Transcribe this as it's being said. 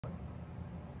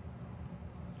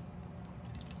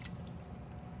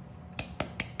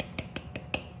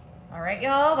All right,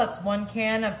 y'all, that's 1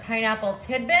 can of pineapple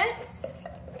tidbits.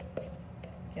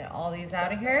 Get all these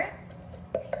out of here.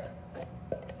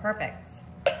 Perfect.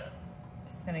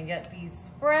 Just gonna get these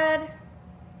spread.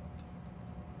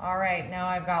 All right, now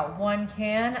I've got 1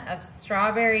 can of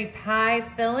strawberry pie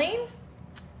filling.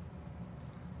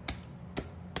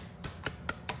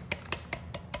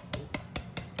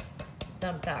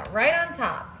 Dump that right on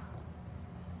top.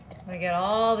 I'm gonna get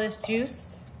all this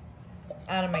juice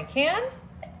out of my can.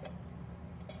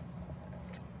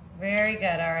 Very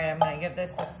good. All right, I'm gonna give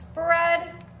this a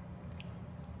spread.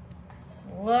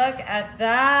 Look at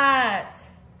that.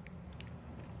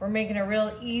 We're making a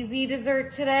real easy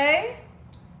dessert today.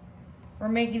 We're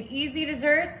making easy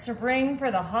desserts to bring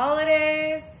for the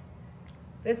holidays.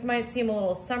 This might seem a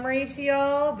little summery to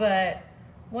y'all, but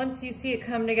once you see it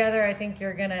come together, I think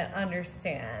you're gonna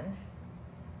understand.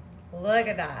 Look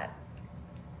at that.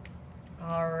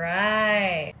 All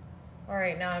right. All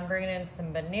right, now I'm bringing in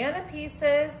some banana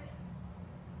pieces.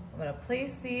 I'm gonna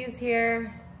place these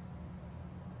here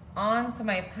onto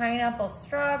my pineapple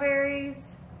strawberries.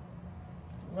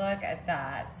 Look at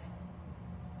that.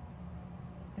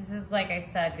 This is, like I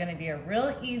said, gonna be a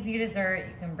real easy dessert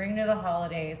you can bring to the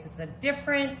holidays. It's a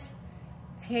different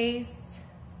taste.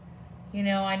 You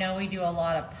know, I know we do a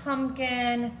lot of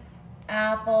pumpkin,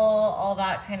 apple, all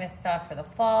that kind of stuff for the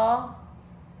fall.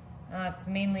 That's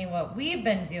mainly what we've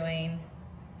been doing.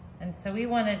 And so we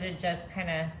wanted to just kind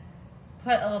of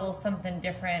put a little something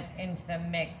different into the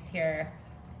mix here.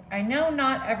 I know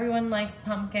not everyone likes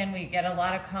pumpkin. We get a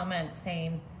lot of comments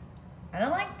saying, I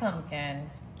don't like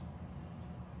pumpkin.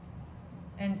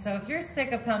 And so if you're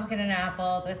sick of pumpkin and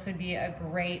apple, this would be a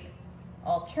great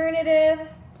alternative.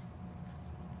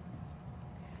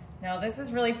 Now this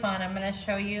is really fun. I'm gonna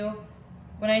show you,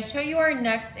 when I show you our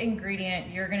next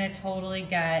ingredient, you're gonna totally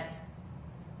get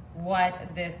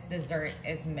what this dessert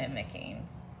is mimicking.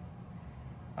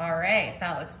 All right,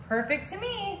 that looks perfect to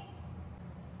me.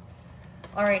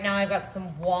 All right, now I've got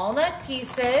some walnut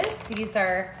pieces. These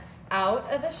are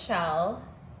out of the shell.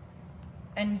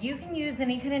 And you can use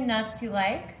any kind of nuts you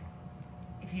like.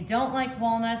 If you don't like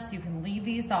walnuts, you can leave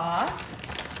these off.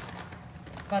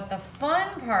 But the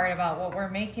fun part about what we're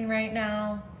making right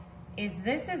now is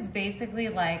this is basically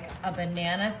like a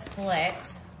banana split.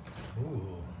 Ooh.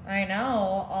 I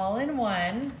know, all in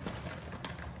one.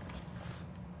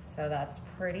 So that's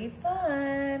pretty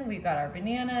fun. We've got our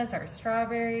bananas, our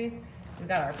strawberries. We've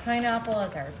got our pineapple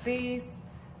as our base.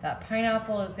 That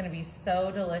pineapple is gonna be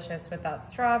so delicious with that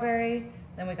strawberry.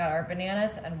 Then we got our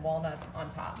bananas and walnuts on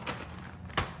top.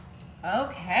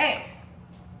 Okay.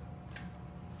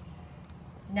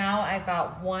 Now I've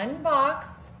got 1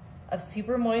 box of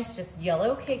super moist, just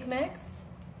yellow cake mix.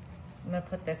 I'm gonna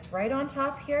put this right on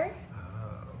top here.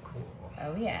 Oh, cool.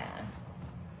 Oh yeah.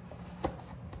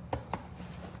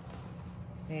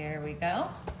 There we go.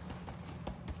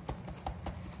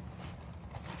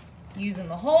 Using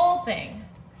the whole thing.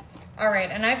 All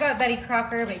right, and I've got Betty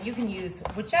Crocker, but you can use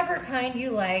whichever kind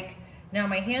you like. Now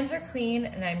my hands are clean,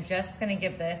 and I'm just gonna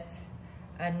give this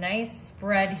a nice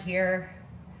spread here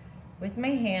with my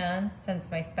hands, since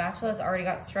my spatula's already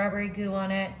got strawberry goo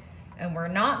on it. And we're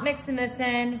not mixing this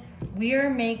in. We are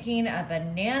making a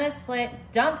banana split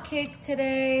dump cake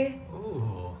today.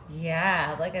 Ooh.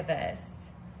 Yeah, look at this.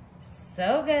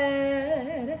 So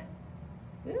good.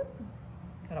 Ooh.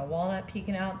 Got a walnut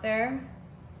peeking out there.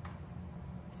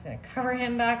 Just gonna cover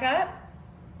him back up.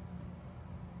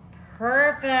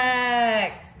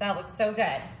 Perfect. That looks so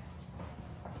good.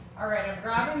 All right, I'm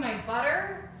grabbing my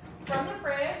butter from the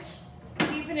fridge,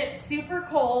 keeping it super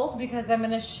cold because I'm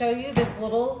gonna show you this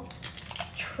little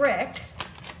trick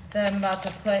that I'm about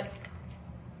to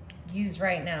use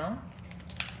right now.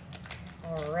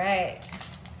 All right.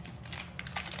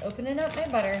 Opening up my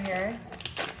butter here.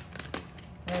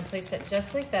 I'm gonna place it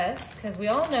just like this, because we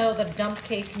all know the dump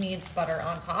cake needs butter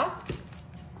on top.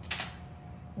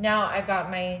 Now I've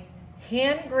got my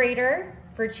hand grater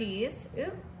for cheese.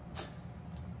 Ooh.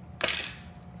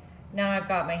 Now I've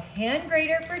got my hand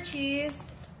grater for cheese,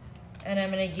 and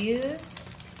I'm gonna use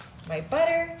my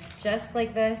butter just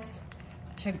like this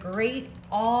to grate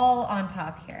all on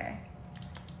top here.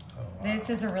 Oh, wow. This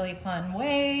is a really fun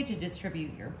way to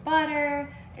distribute your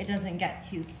butter. It doesn't get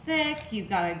too thick. You've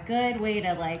got a good way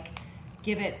to like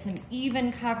give it some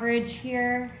even coverage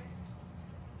here.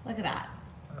 Look at that.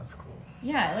 That's cool.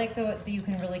 Yeah, I like that you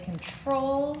can really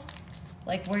control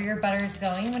like where your butter is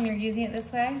going when you're using it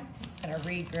this way. I'm just gonna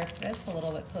re-grip this a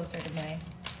little bit closer to my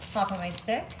top of my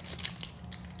stick.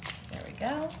 There we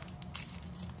go.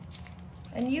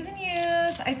 And you can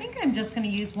use, I think I'm just gonna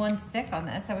use 1 stick on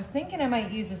this. I was thinking I might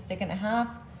use 1.5 sticks,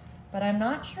 but I'm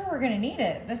not sure we're gonna need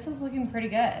it. This is looking pretty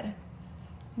good. I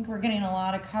think we're getting a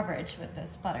lot of coverage with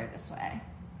this butter this way.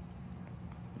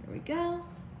 Here we go.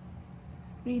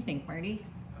 What do you think, Marty?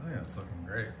 Oh yeah, it's looking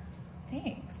great.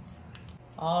 Thanks.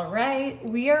 All right,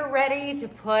 we are ready to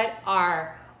put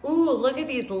our, ooh, look at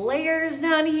these layers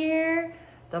down here.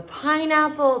 The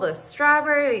pineapple, the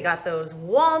strawberry, we got those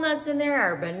walnuts in there,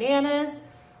 our bananas.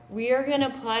 We are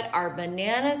gonna put our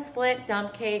banana split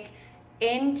dump cake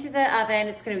into the oven.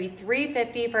 It's gonna be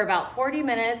 350 for about 40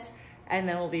 minutes, and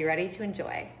then we'll be ready to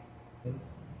enjoy.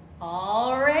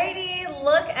 Alrighty,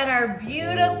 look at our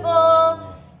beautiful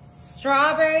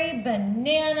strawberry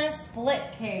banana split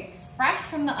cake, fresh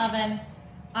from the oven.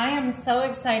 I am so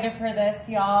excited for this,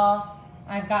 y'all.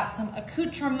 I've got some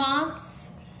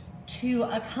accoutrements to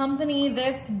accompany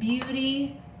this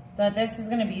beauty, but this is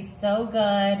gonna be so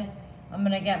good. I'm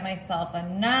gonna get myself a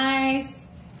nice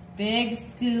big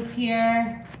scoop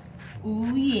here.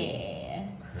 Ooh yeah.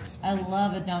 I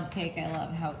love a dump cake. I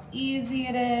love how easy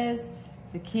it is.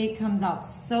 The cake comes out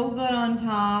so good on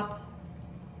top.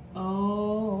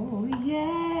 Oh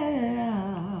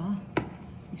yeah.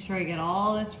 Make sure I get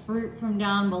all this fruit from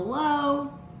down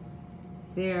below.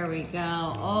 There we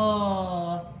go.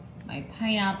 Oh, my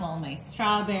pineapple, my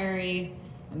strawberry.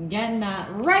 I'm getting that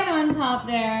right on top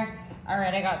there. All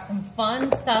right, I got some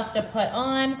fun stuff to put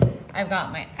on. I've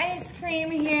got my ice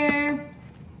cream here.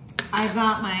 I've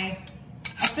got my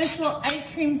official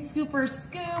ice cream scooper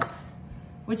scoop,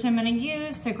 which I'm gonna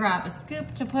use to grab a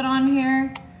scoop to put on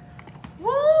here.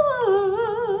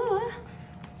 Woo!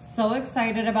 So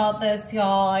excited about this,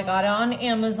 y'all. I got it on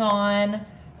Amazon.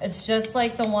 It's just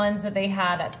like the ones that they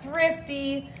had at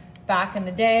Thrifty back in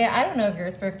the day. I don't know if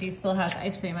your Thrifty still has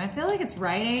ice cream. I feel like it's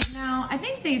Rite Aid now. I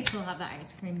think they still have the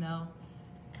ice cream though.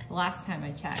 The last time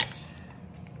I checked.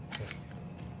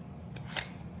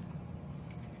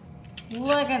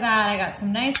 Look at that. I got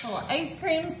some nice little ice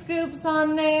cream scoops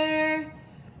on there.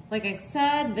 Like I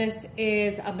said, this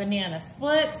is a banana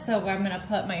split, so I'm gonna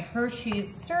put my Hershey's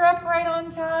syrup right on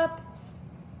top.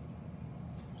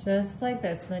 Just like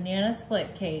this banana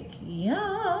split cake.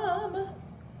 Yum!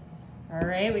 All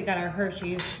right, we got our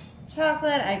Hershey's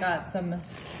chocolate. I got some, a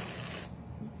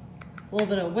little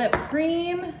bit of whipped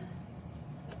cream,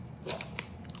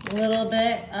 a little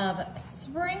bit of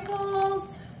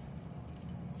sprinkles.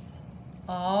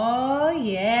 Oh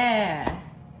yeah.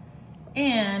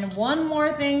 And one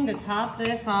more thing to top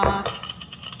this off.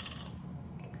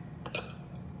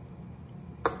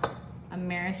 A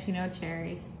maraschino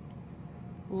cherry.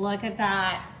 Look at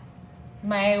that.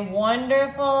 My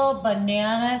wonderful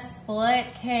banana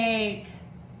split cake.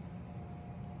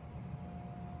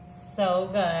 So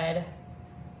good.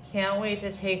 Can't wait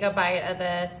to take a bite of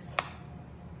this.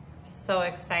 So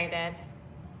excited.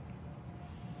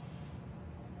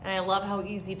 And I love how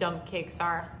easy dump cakes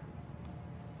are.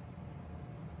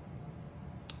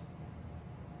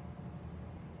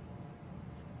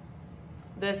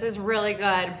 This is really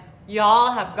good.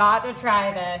 Y'all have got to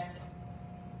try this.